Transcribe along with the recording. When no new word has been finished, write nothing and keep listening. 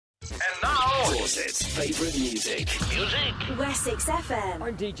Dorset's favourite music. Wessex FM.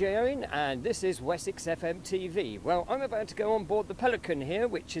 I'm DJ Owen, and this is Wessex FM TV. Well, I'm about to go on board the Pelican here,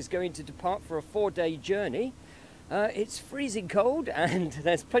 which is going to depart for a 4-day journey. It's freezing cold, and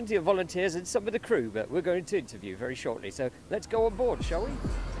there's plenty of volunteers and some of the crew, but we're going to interview very shortly. So let's go on board, shall we?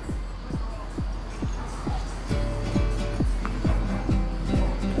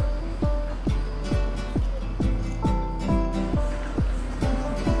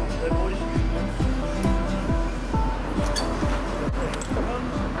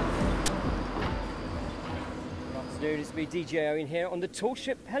 It's me, DJ Owen, here on the tall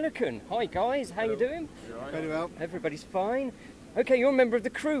ship Pelican. Hi guys, how you doing? Very well. Everybody's fine. Okay, you're a member of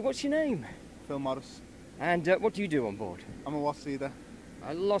the crew. What's your name? Phil Morris. And what do you do on board? I'm a watch leader.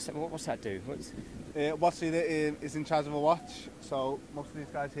 I lost it. What's that do? Watch leader is in charge of a watch, so most of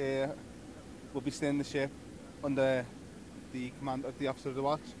these guys here will be steering the ship under the command of the officer of the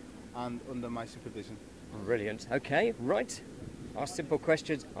watch and under my supervision. Brilliant. Okay, right. Ask simple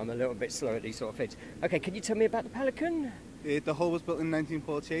questions. I'm a little bit slow at these sort of things. Okay, can you tell me about the Pelican? The hull was built in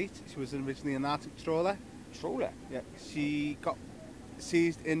 1948. She was originally an Arctic trawler. Trawler? Yeah. She got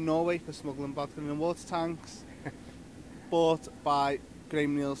seized in Norway for smuggling vodka in water tanks. Bought by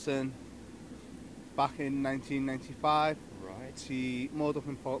Graham Nielsen back in 1995. Right. She moored up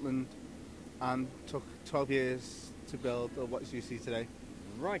in Portland and took 12 years to build what you see today.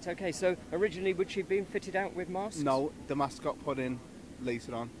 Right, okay, so originally would she have been fitted out with masks? No, the mask got put in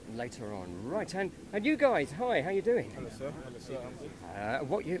later on. Later on, right, and you guys, hi, how you doing? Hello sir. Hello sir.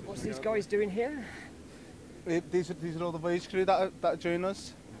 What's these guys doing here? These are all the voyage crew that join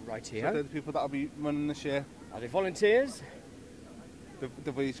us. Right So here. they're the people that will be running the ship. Are they volunteers?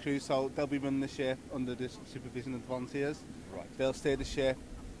 The voyage crew, so they'll be running the ship under the supervision of the volunteers. Right. They'll steer the ship,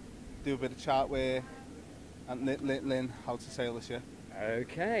 do a bit of chart work, and learn how to sail the ship.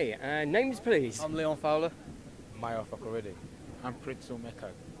 Okay, and names please. I'm Leon Fowler. Maya Fakorede. I'm Pritzel Mecco.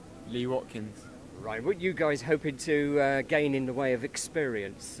 Lee Watkins. Right, what are you guys hoping to gain in the way of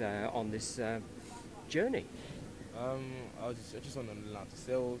experience on this journey? I just want to learn how to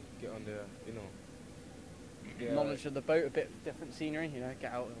sail, get on the, knowledge of the boat, a bit different scenery,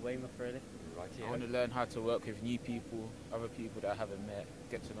 get out of Weymouth really. Right, I want to learn how to work with new people, other people that I haven't met,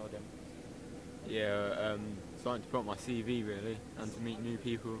 get to know them. Yeah, starting to put up my CV really, and to meet new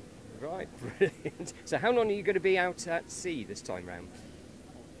people. Right, brilliant. So how long are you going to be out at sea this time round?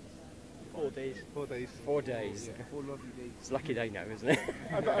 4 days. 4 days. 4 days. Yeah, 4 lovely days. It's lucky they know, isn't it?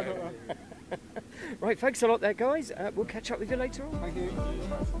 I don't know. Right, thanks a lot there guys. We'll catch up with you later on. Thank you.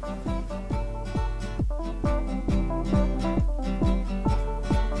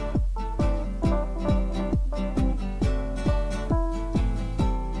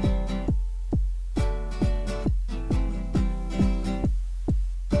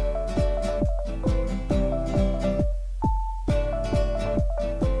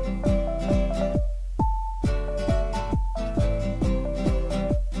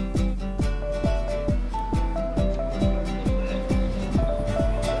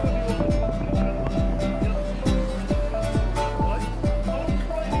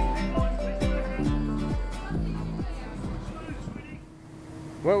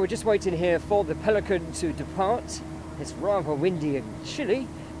 Well, we're just waiting here for the Pelican to depart. It's rather windy and chilly,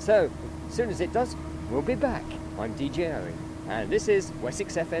 so as soon as it does, we'll be back. I'm DJ Owen, and this is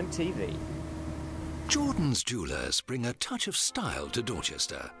Wessex FM TV. Jordan's Jewellers bring a touch of style to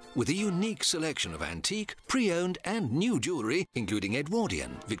Dorchester with a unique selection of antique, pre-owned and new jewellery, including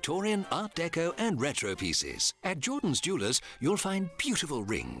Edwardian, Victorian, Art Deco and retro pieces. At Jordan's Jewellers, you'll find beautiful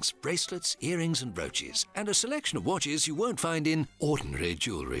rings, bracelets, earrings and brooches, and a selection of watches you won't find in ordinary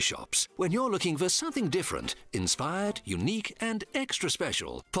jewellery shops. When you're looking for something different, inspired, unique and extra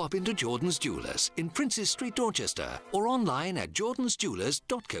special, pop into Jordan's Jewellers in Princes Street, Dorchester, or online at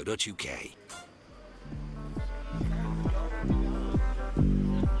jordansjewellers.co.uk.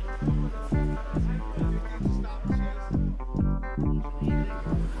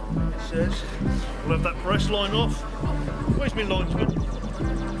 Says we'll have that press line off. Where's my linesman?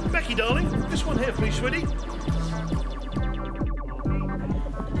 Becky, darling, this one here, please, sweetie.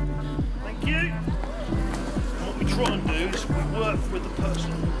 Thank you. And what we try and do is we work with the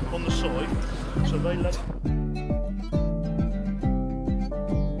person on the side, so they let.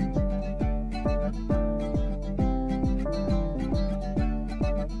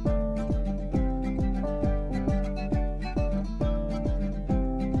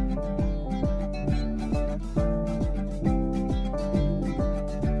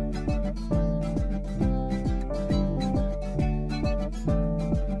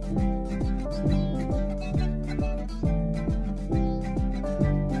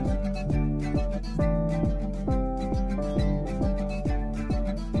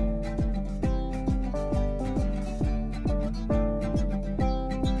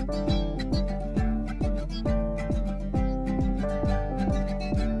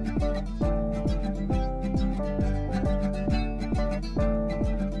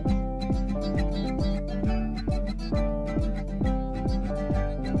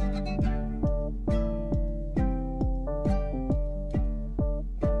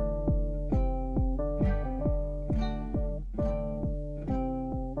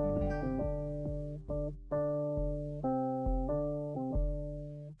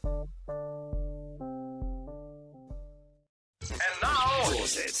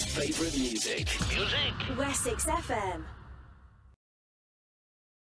 Dorset's favourite music. Wessex FM.